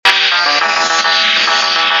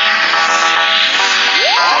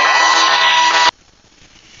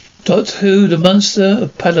Doctor Who, The Monster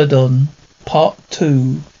of Peledon, Part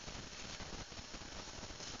 2.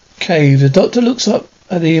 Cave. The Doctor looks up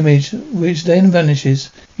at the image, which then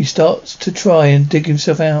vanishes. He starts to try and dig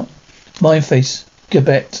himself out. Mindface.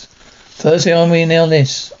 Gebet. Thursday Army and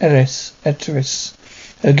Eris have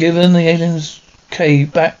given the aliens'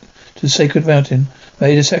 cave back to the sacred mountain,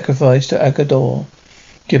 made a sacrifice to Agador.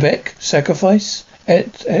 Gebek. Sacrifice?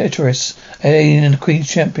 Eris, an alien and the Queen's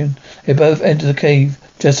champion. They both enter the cave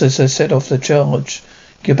just as they set off the charge.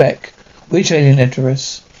 Gebek. Which alien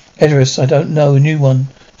Eris? Eris, I don't know, a new one.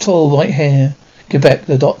 Tall, white hair. Gebek,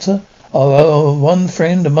 the Doctor? Our one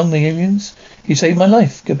friend among the aliens? He saved my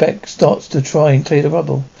life. Gebek starts to try and clear the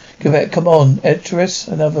rubble. Gebek, come on. Eris,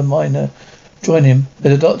 another miner. Join him. But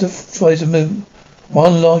the Doctor tries to move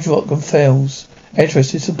one large rock and fails.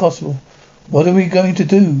 Eris, it's impossible. What are we going to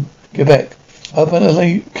do? Gebek, open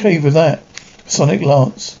a cave with that. Sonic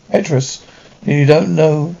Lance. Eris, you don't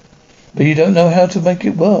know how to make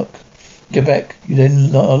it work. Gebek, you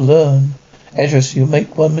then learn. Eris, you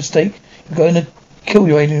make one mistake, you're going to kill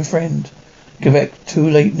your alien friend. Gebek, too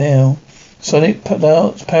late now. Sonic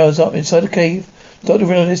powers up inside the cave. Doctor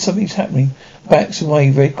realizes something's happening. Backs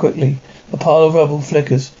away very quickly. A pile of rubble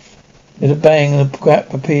flickers. There's a bang and a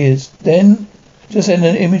gap appears. Just then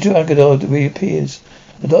an image of Agador reappears.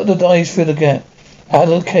 The Doctor dives through the gap. Out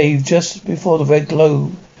of the cave just before the red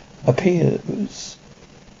glow appears.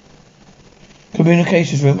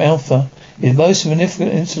 Communications room Alpha is most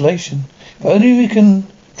significant installation. If only we can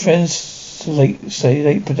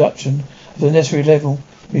translate production at the necessary level,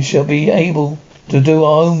 we shall be able to do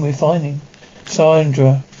our own refining.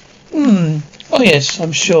 Sandra. Oh yes,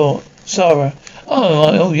 I'm sure. Sarah.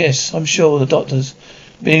 Oh yes, I'm sure the Doctor's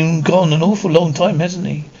been gone an awful long time, hasn't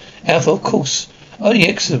he? Alpha, of course. Only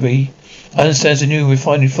Exeter understands the new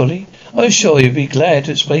refining fully. I'm sure he'd be glad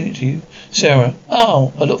to explain it to you. Sarah.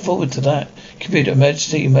 Oh, I look forward to that. Computer,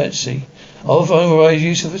 emergency. I'll override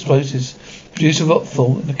use of explosives. Produce a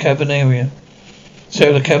rockfall in the cavern area.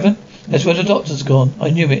 Sarah, the cavern? That's where the Doctor's gone.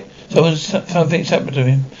 I knew it. Someone's found things happened to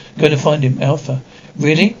him. Going to find him. Alpha.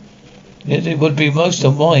 Really? It would be most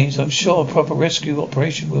unwise. I'm sure a proper rescue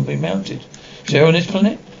operation will be mounted. Sarah, on this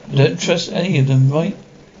planet? I don't trust any of them, right?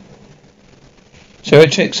 Sarah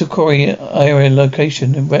checks the quarry area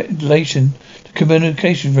location in relation to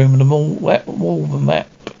communication room and the wall map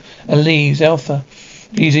and leaves. Alpha.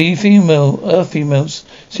 These Earth females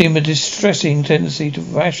seem a distressing tendency to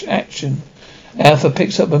rash action. Alpha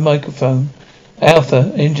picks up a microphone.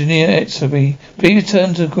 Alpha, Engineer Etsaby, please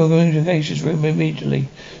return to the communications room immediately.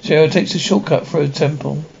 Sarah takes a shortcut through the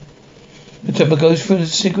temple. The temple goes through the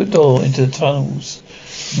secret door into the tunnels.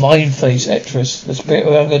 Mindface Eris, the spirit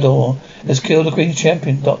of Agador, has killed the Queen's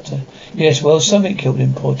champion, Doctor. Yes, well, something killed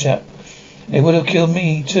him, poor chap. It would have killed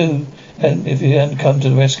me, too, and if you hadn't come to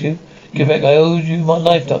the rescue. Gebek, I owed you my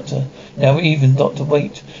life, Doctor. Now even, Doctor,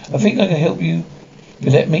 wait. I think I can help you. You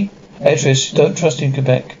let me? Eris, don't trust him,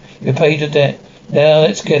 Gebek. You paid a debt. Now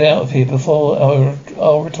let's get out of here before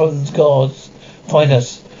our returns guards find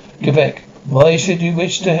us. Gebek, why should you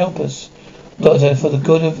wish to help us? Doctor, for the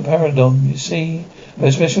good of the Peledon, you see. I have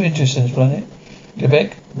a special interest in this planet.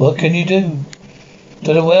 Gebek, what can you do?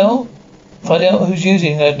 Well, find out who's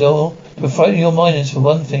using Agador to frighten your miners for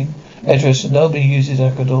one thing. Eris, nobody uses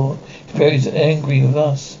Agador. He's very angry with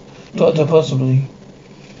us. Doctor, possibly.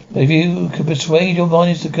 But if you could persuade your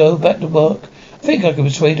miners to go back to work, I think I could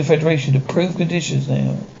persuade the Federation to improve conditions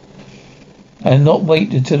now. And not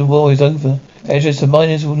wait until the war is over. Eris, the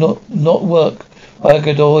miners will not work.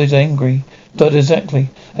 Agador is angry. Doctor, exactly.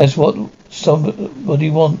 That's what somebody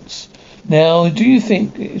wants. Now, do you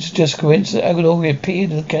think it's just coincidence that Agador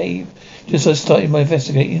reappeared in the cave just as I started my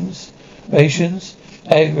investigations?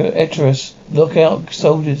 Eris, look out,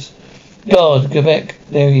 soldiers. Guard, Gebek,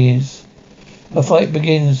 there he is. A fight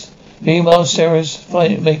begins. Meanwhile, Sarah's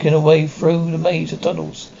making her way through the maze of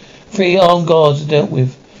tunnels. 3 armed guards are dealt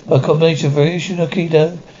with. A combination of variation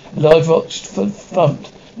Aikido and large rocks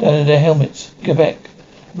thumped down in their helmets. Gebek.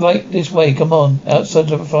 Right this way, come on, outside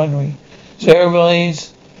the refinery. Sarah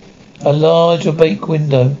eyes a large opaque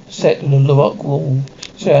window set in the rock wall.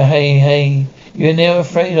 Sarah, hey, you in there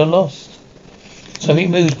afraid or lost?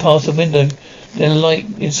 Something moves past the window, then the light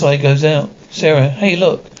inside goes out. Sarah, hey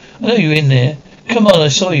look, I know you're in there. Come on, I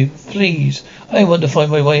saw you. Please, I want to find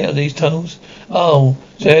my way out of these tunnels. Oh,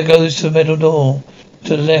 Sarah goes to the metal door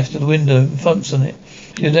to the left of the window and thumps on it.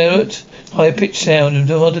 You know it? High-pitched sound and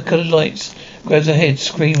multicolored lights grabs her head,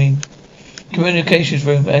 screaming. Communications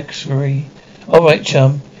room, X-ray. All right,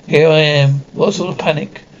 chum. Here I am. What sort of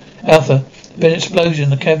panic? Alpha, been an explosion in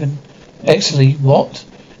the cabin. Exley, what?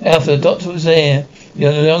 Alpha, the Doctor was there.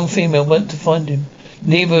 The young female went to find him.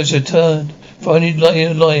 Neither has returned. Finally,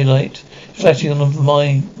 light flashing on the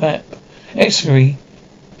mine map. X-ray.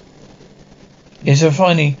 Yes,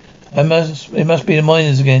 finally. It must be the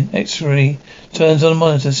miners again. X-ray turns on the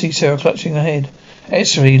monitor, sees Sarah clutching her head.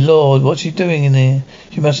 X-ray, Lord, what's she doing in there?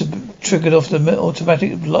 She must have triggered off the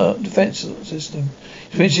automatic defense system.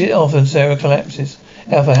 She switches it off and Sarah collapses.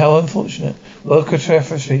 Alpha, how unfortunate. Worker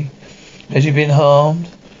Treffery. Has she been harmed?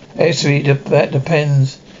 X-ray, that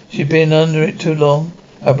depends. She's been under it too long.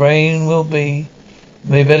 Her brain will be.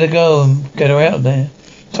 We better go and get her out of there.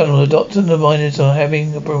 Tunnel, the doctor and the miners are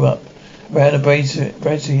having a brew up around the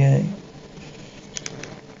brazier.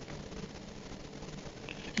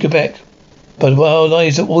 Quebec. But our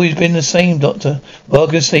lives have always been the same, Doctor.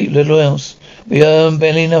 Work and sleep, little else. We earn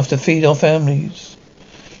barely enough to feed our families.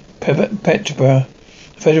 Peterborough.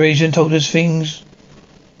 The Federation told us things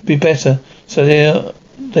be better, so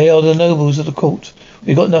they are the nobles of the court.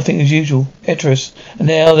 We got nothing as usual. Etrus. And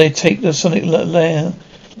now they take the sonic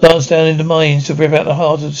lance down in the mines to rip out the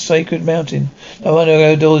heart of the sacred mountain. No wonder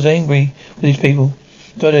Eldor's angry with these people.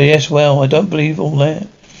 Doctor, yes, well, I don't believe all that. I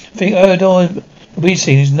think Eldor we've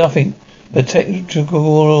seen is nothing but technical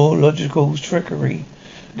or logical trickery.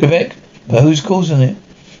 Quebec, but who's causing it?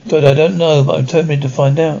 Doctor, I don't know, but I'm determined to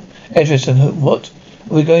find out. Etrus, and what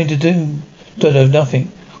are we going to do? Doctor,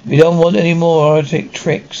 nothing. We don't want any more arctic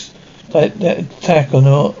tricks like that attack on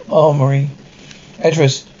our armory.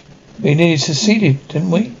 Etrus, we nearly succeeded,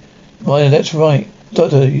 didn't we? Miner, that's right.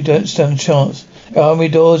 Doctor, you don't stand a chance. Our army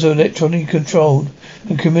doors are electronically controlled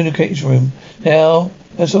and communications room. Now,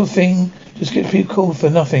 that sort of thing just gets people killed for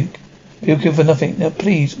nothing. People killed for nothing. Now,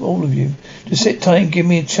 please, all of you, just sit tight and give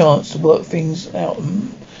me a chance to work things out.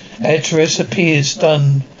 Etrus appears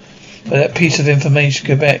stunned by that piece of information.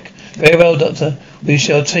 Quebec. Very well, Doctor. We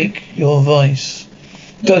shall take your advice.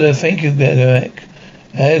 Doctor, thank you, Quebec.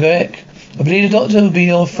 Quebec. I believe the Doctor will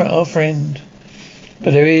be our friend.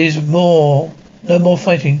 But there is more. No more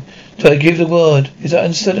fighting. So I give the word. Is that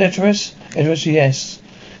understood, Etrus? Etrus, yes.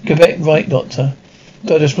 Quebec, right, Doctor.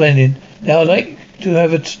 Doctor, splendid. Now I'd like to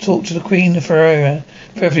have a talk to the Queen of Ferrara.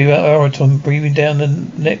 Preferably about Araton breathing down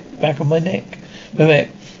the back of my neck. Quebec,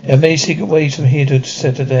 there are many secret ways from here to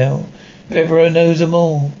Citadel. Peppera knows them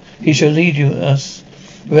all. He shall lead us.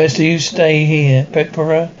 The rest of you stay here.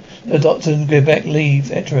 Peppera, the Doctor and Quebec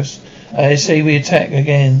leave. Etrus, I say we attack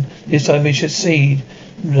again. This time we succeed.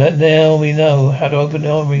 Now we know how to open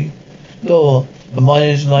the armory door. The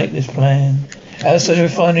miners like this plan. Outside the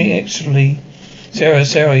refinery, actually.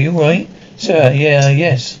 Sarah, you right? Sarah,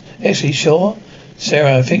 yes. Actually, sure?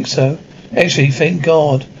 Sarah, I think so. Actually, thank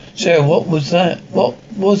God. Sarah, what was that? What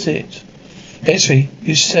was it? Actually,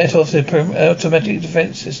 you set off the automatic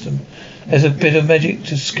defense system as a bit of magic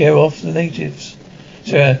to scare off the natives.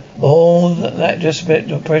 Sarah, all that just about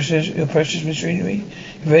your precious machinery.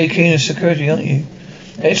 You're very keen on security, aren't you?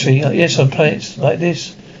 Actually, yes, on planets like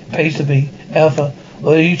this. It pays to be. Alpha,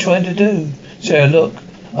 what are you trying to do? Sarah, look,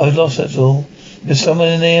 I was lost, that's all. There's someone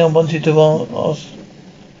in there I wanted to ask.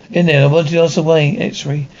 In there, I wanted to ask away.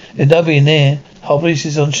 X-ray. There's nobody in there. The whole place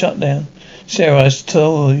is on shutdown. Sarah, I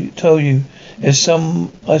told you. I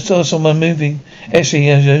saw someone moving. Actually, he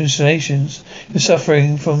has hallucinations. You're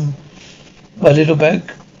suffering from my little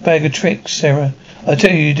bag of tricks, Sarah. I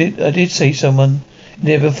tell you, I did see someone in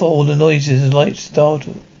there before the noises and lights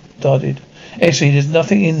started. Actually, there's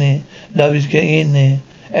nothing in there. Nobody's getting in there.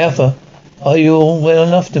 Alpha, are you all well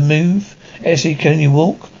enough to move? Actually, can you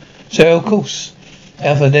walk? Sarah, of course.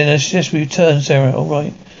 Alpha, then I suggest we return, Sarah. All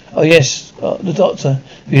right. Oh, yes, the Doctor.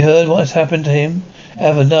 Have you heard what has happened to him?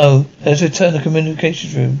 Alpha, no. Let's return to the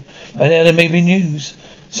communications room. By now there may be news.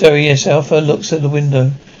 Sarah, yes. Alpha looks at the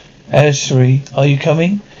window. Ashley, are you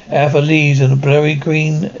coming? Alpha leaves and a blurry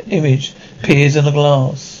green image appears in the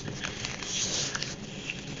glass.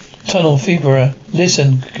 Tunnel, Fibra.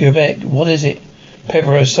 Listen, Quebec, what is it?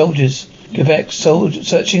 Peppera, soldiers. Quebec,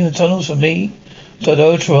 searching the tunnels for me?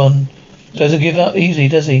 Dodotron doesn't give up easily,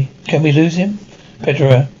 does he? Can we lose him?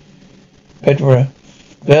 Peppera.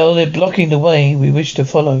 Well, they're blocking the way we wish to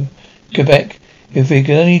follow. Quebec, if we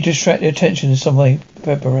can only distract their attention in some way.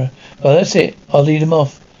 Peppera. Well, that's it. I'll lead them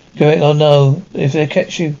off. Quebec, oh no. If they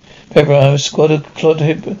catch you. Peppera, a squad of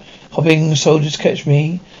hopping soldiers catch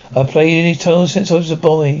me. I played in these tunnels since I was a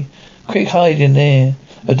boy. Quick, hide in there.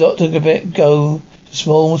 A Doctor Quebec go to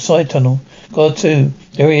small side tunnel. God too.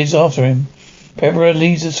 There he is after him. Peppera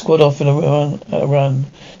leads the squad off in a run.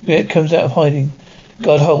 Quebec comes out of hiding.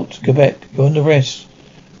 God halt, Quebec, you're under arrest.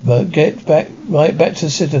 But get right back to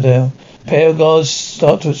the Citadel. Pair of guards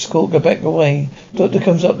start to escort Quebec away. Doctor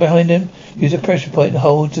comes up behind him. Use a pressure point to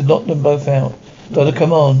hold to knock them both out. Doctor,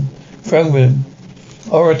 come on. Throne room.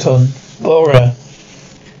 Oraton. Bora.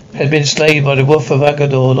 had been slayed by the wolf of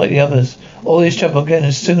Agador like the others. All this trouble again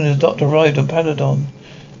as soon as the doctor arrived on Peledon.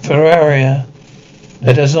 Ferraria.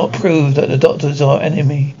 That does not prove that the doctor is our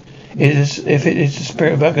enemy. If it is the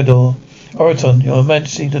spirit of Agador. Oraton, your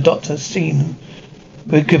majesty, the doctor has seen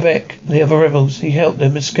with Quebec and the other rebels. He helped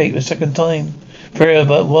them escape a second time. Ferraria,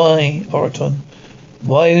 but why, Oraton?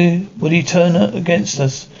 Why would he turn against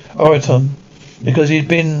us, Oraton? Because he had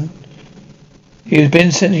been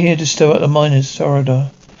sent here to stir up the miners, Sorador.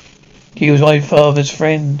 He was my father's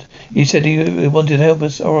friend. He said he wanted to help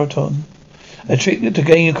us, Oraton. A trick to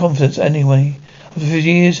gain your confidence anyway. After 50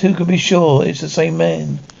 years, who can be sure it's the same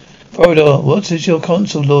man? Forador, what is your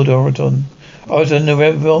counsel, Lord Oraton? Oraton, the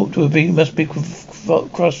revolt must be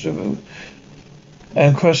crushed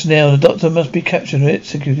and crushed now. The doctor must be captured and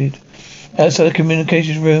executed. Outside the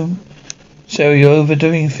communications room. Sarah, you're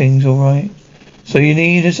overdoing things, alright. So you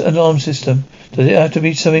need an alarm system. Does it have to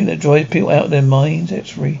be something that drives people out of their minds,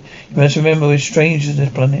 X-Ray? You must remember we're strangers on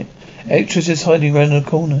this planet. X-Ray is hiding around the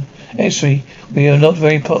corner. X-Ray, we are not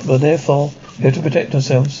very popular, therefore we have to protect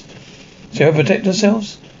ourselves. Sarah, protect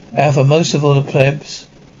ourselves? Alpha, most of all the plebs.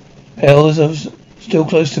 Hells are still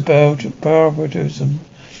close to barbarism.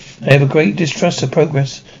 They have a great distrust of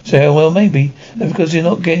progress. Sarah, well, maybe. That's because you're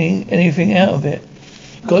not getting anything out of it.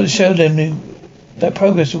 You've got to show them that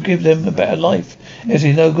progress will give them a better life. It's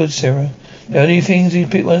no good, Sarah. The only things these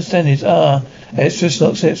people understand is, extra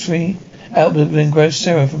knocks X3 out with the engrossed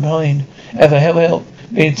Sarah from behind. Alpha, help.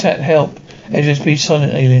 Being attacked, help. And just be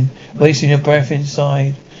silent, alien. Wasting your breath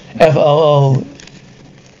inside. Alpha,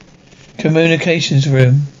 Communications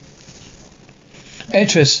room.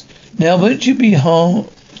 Etris, now won't you be harmed?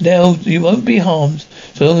 Now you won't be harmed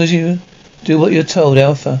so long as you do what you're told,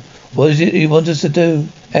 Alpha. What is it you want us to do?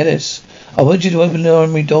 Alice, I want you to open the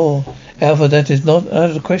armory door. Alpha, that is not out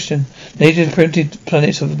of the question. Native printed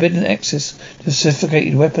planets have forbidden access to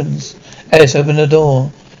sophisticated weapons. Alice, open the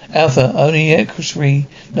door. Alpha, only X3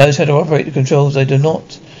 knows how to operate the controls. I do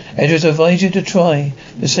not. Edris advise you to try,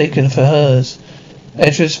 mistaken for hers.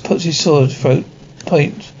 Edris puts his sword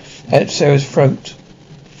point at Sarah's throat.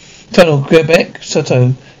 Tunnel, Quebec,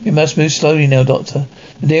 Soto. We must move slowly now, Doctor.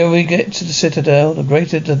 The nearer we get to the Citadel, the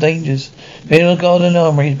greater the dangers. Being on guard and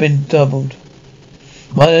armory has been doubled.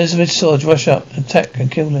 Miners with swords rush up, attack and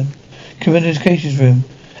kill them. Communications room.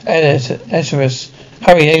 Acerus,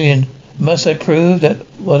 hurry, alien. Must I prove that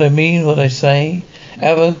what I say?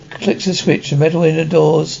 Alva clicks the switch, the metal in the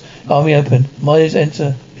doors, army open. Miners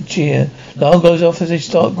enter and cheer. The alarm goes off as they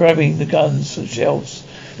start grabbing the guns from shelves.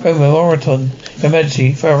 Roman, Oraton, Your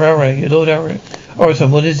Majesty, Ferrara, your Lord Oraton,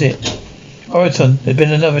 what is it? Oraton, there's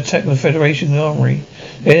been another attack on the Federation armory.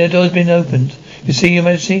 The inner door has been opened. You see, Your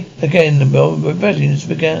Majesty? Again, the rebellion has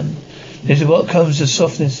begun. This is what comes to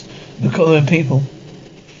softness of the common people.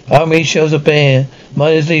 Armory shells are bare.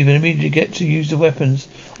 Miners leave and immediately get to use the weapons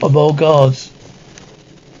of more guards.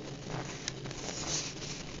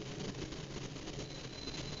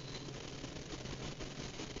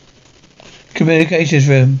 Communications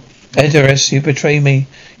room. Edris, you betray me.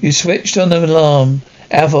 You switched on the alarm.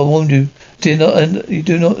 Alpha, I warned you.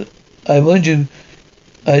 I warned you.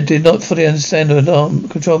 I did not fully understand the alarm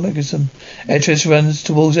control mechanism. Edris runs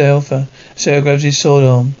towards Alpha. Sarah grabs his sword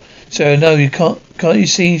arm. Sarah, no, you can't you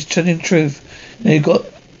see he's telling the truth? Now you got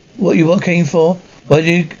what you came for? Why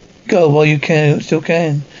do you go while you still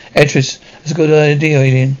can? Edris, that's a good idea,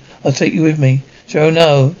 alien. I'll take you with me. Sarah,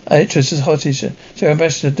 no. Edris is hottish. Sarah,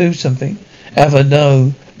 Ambassador, do something. Alpha,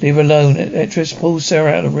 no. Leave her alone. Etris pulls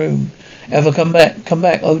Sarah out of the room. Alpha, come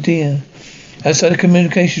back. Oh dear. Outside the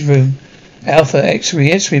communications room. Alpha,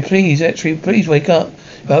 X-ray, please wake up.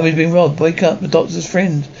 Your army's been robbed. Wake up. The doctor's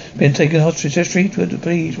friend been taken hostage. X-ray,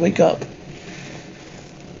 please wake up.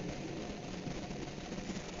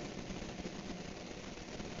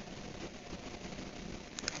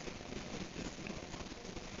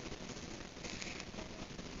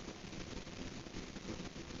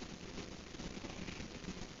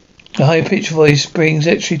 The high-pitched voice brings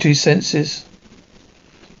X-ray to his senses.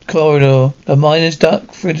 Corridor. The miners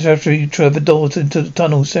duck through the territory through the doors into the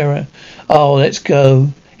tunnel, Sarah. Oh, let's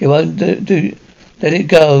go. It won't do. Let it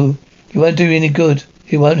go. It won't do you any good.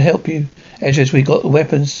 It won't help you. Edris, we got the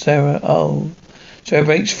weapons, Sarah. Oh. Sarah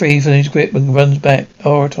breaks free from his grip and runs back.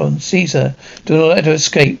 Oraton, Caesar, do not let her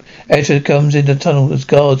escape. Edris comes in the tunnel as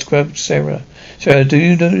guards grab Sarah. Sarah,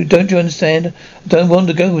 don't you understand? I don't want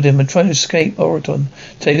to go with him and try to escape. Oraton,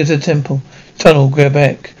 take her to the temple. Tunnel, grab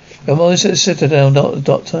back. The miners at the Citadel, not the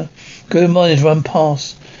doctor. Good miners run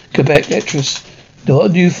past. Quebec, Etris.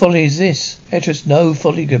 What new folly is this? Etris, no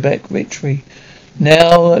folly, Quebec, victory.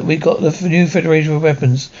 Now that we got the new Federation of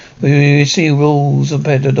Weapons, we see rules of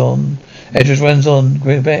Peledon. Edris runs on.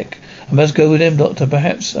 Quebec. I must go with him, Doctor.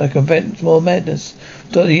 Perhaps I can prevent more madness.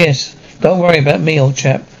 Doctor, yes. Don't worry about me, old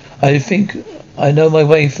chap. I think I know my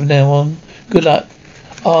way from now on. Good luck.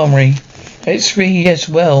 Armory. X3, yes,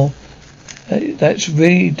 well. That's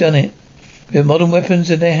really done it. With modern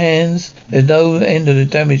weapons in their hands, there's no end of the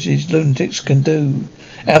damage these lunatics can do.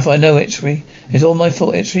 Alpha, I know, X3. It's all my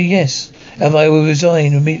fault, X3, yes. Alpha, I will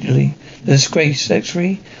resign immediately. The disgrace,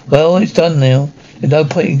 X3. Well, it's done now. There's no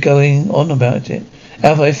point going on about it.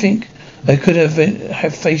 Alpha, I think I could have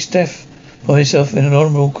faced death for myself in an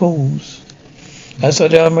honourable cause. Outside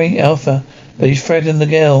the armory, Alpha, but he's threatened the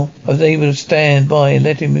girl. I was able to stand by and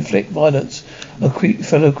let him inflict violence on a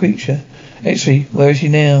fellow creature. X3, where is she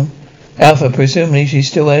now? Alpha, presumably she's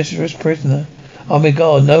still Ezra's prisoner. Oh my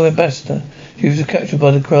God, no ambassador. She was captured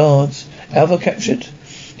by the guards. Alpha captured?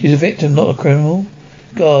 She's a victim, not a criminal.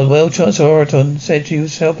 God, well, Chancellor Oraton said she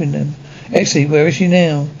was helping them. X3, where is she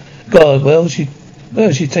now? God, she's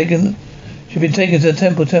been taken to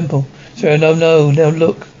the temple. Sir, no, now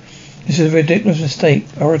look. This is a ridiculous mistake,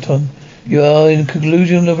 Oraton. You are in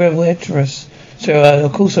collusion with the rebel heteress. Sir,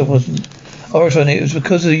 of course I wasn't. Oraton, it was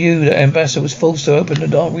because of you that Ambassador was forced to open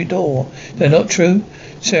the armory door. Is that not true?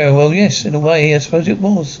 Sarah, well, yes, in a way, I suppose it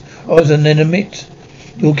was. Oraton, then admit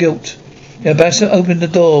your guilt. The Ambassador opened the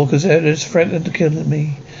door because Edris threatened to kill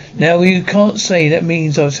me. Now you can't say that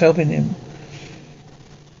means I was helping him.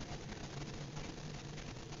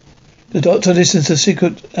 The doctor listens to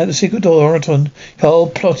the secret door, Oraton. Your whole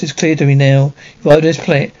plot is clear to me now. You've only this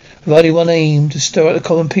plot. With only one aim, to stir up the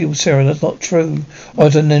common people, Sarah. That's not true.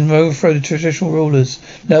 Oraton, then overthrow the traditional rulers.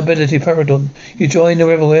 Nobility, Peledon. You join the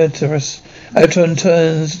rebel heiress. Oraton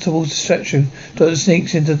turns towards the statue. Doctor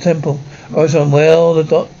sneaks into the temple. Oraton, while the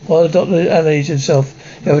doctor allies himself,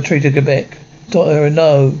 the other tree to Quebec. Doctor,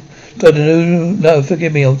 no. Doctor, no,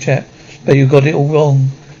 forgive me, old chap. But you got it all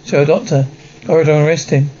wrong. Sarah, Doctor. Oraton,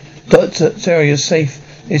 arrest him. Doctor, Sarah, you're safe.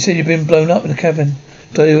 They said you've been blown up in the cabin.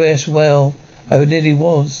 Doctor, yes, well, I nearly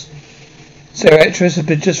was. Sarah, actress had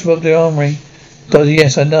been just robbed the armory. Doctor,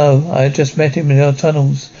 yes, I know. I had just met him in our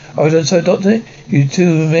tunnels. Oraton, so Doctor, you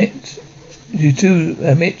too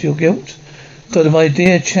admit your guilt? Doctor, my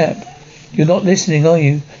dear chap, you're not listening, are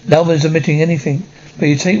you? No one's admitting anything. But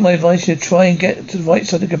you take my advice, you try and get to the right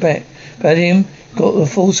side of Quebec. But him, got the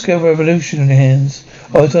full-scale revolution in your hands.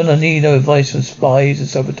 Oraton, I need no advice from spies and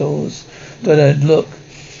saboteurs. Doctor, look,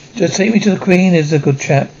 just take me to the Queen as a good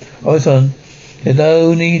chap. Oraton, there's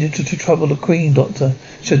no need to trouble the Queen, Doctor.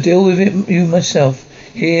 I shall deal with it you myself.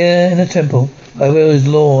 Here in the temple, by will is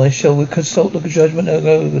law. I shall consult the judgment of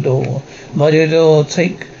the door. My dear door,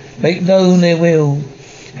 make known their will.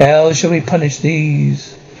 How shall we punish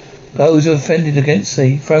those who offended against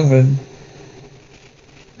the throne room?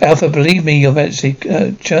 Alpha, believe me, Your Majesty,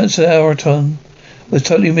 Chancellor Oraton was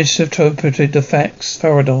totally misinterpreted the facts,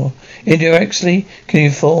 Farador. Indirectly, can you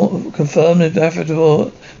confirm the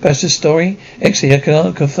Ambassador's story? Actually, I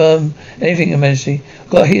cannot confirm anything, Your Majesty. I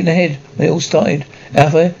got hit in the head when it all started.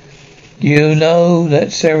 Alpha, you know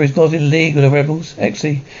that Sarah is not in league with the rebels?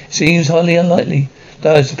 Actually, it seems highly unlikely.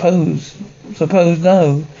 Though I suppose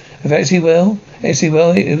no. If actually, well,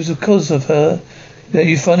 it was because of her that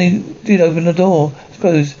you finally did open the door. I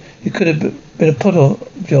suppose it could have been a put-on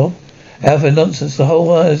job. Alpha, nonsense. The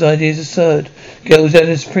whole idea is absurd. Girl was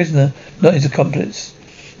Edward's prisoner, not his accomplice.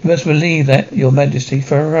 You must believe that, Your Majesty.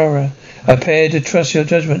 Ferrara, I prepare to trust your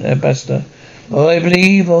judgment, Ambassador. All I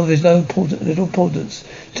believe of is little importance.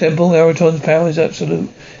 Temple Eraton's power is absolute.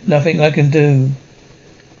 Nothing I can do.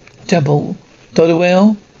 Temple. Doctor,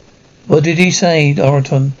 well? What did he say,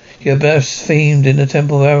 Oraton? You are blasphemed in the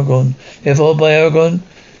Temple of Aragon. Therefore, by Aragon,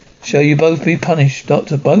 shall you both be punished.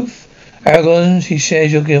 Doctor, both? Aragon, she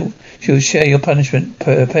shares your guilt. She will share your punishment.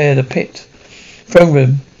 Prepare the pit. Throne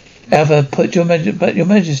room. Alpha, but your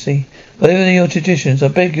Majesty, whatever your traditions, I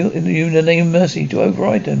beg you in the name of mercy to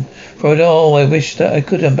override them. For I wish that I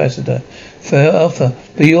could, Ambassador. For Alpha,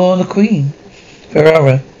 but you are the Queen.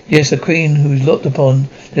 Ferrara, yes, a Queen who is looked upon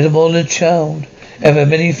little more than a child. Ever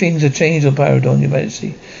many things have changed on Peledon, Your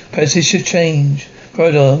Majesty. Perhaps this should change.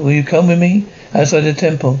 Ferrara, will you come with me outside the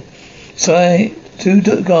temple? Two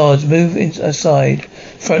guards move aside.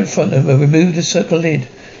 Front and remove the circle lid.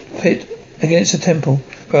 Pit against the temple.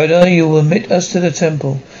 Ferrara, you will admit us to the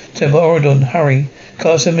temple. Temple Oraton, hurry.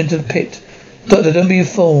 Cast them into the pit. Doctor, don't be a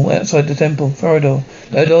fool. Outside the temple. Ferrara,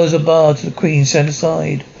 no doors are barred to the Queen. Stand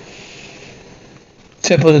aside.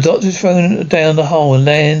 Temple, the doctor is thrown down the hole and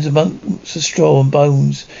lands amongst the straw and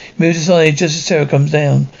bones. He moves aside just as Sarah comes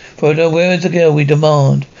down. Frodo, where is the girl we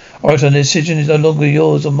demand? Alright, the decision is no longer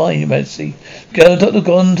yours or mine, Your Majesty. Go, Dr.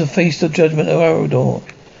 Gon, to face the judgment of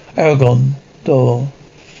Aragon. Door.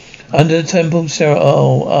 Under the temple,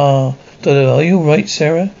 Sarah. Doctor, are you alright,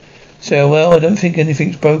 Sarah? Sarah, well, I don't think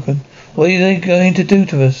anything's broken. What are they going to do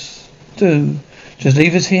to us? Just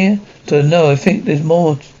leave us here? Doctor, no, I think there's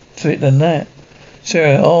more to it than that.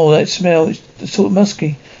 Sarah, that smell, it's sort of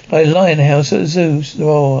musky. Like a lion house at a zoo.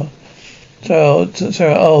 Sarah,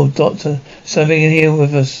 Doctor, something in here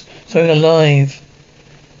with us. Something alive.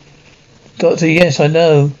 Doctor, yes, I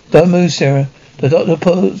know. Don't move, Sarah. The doctor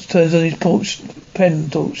turns on his pen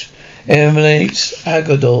torch. Emanates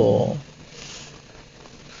Agador.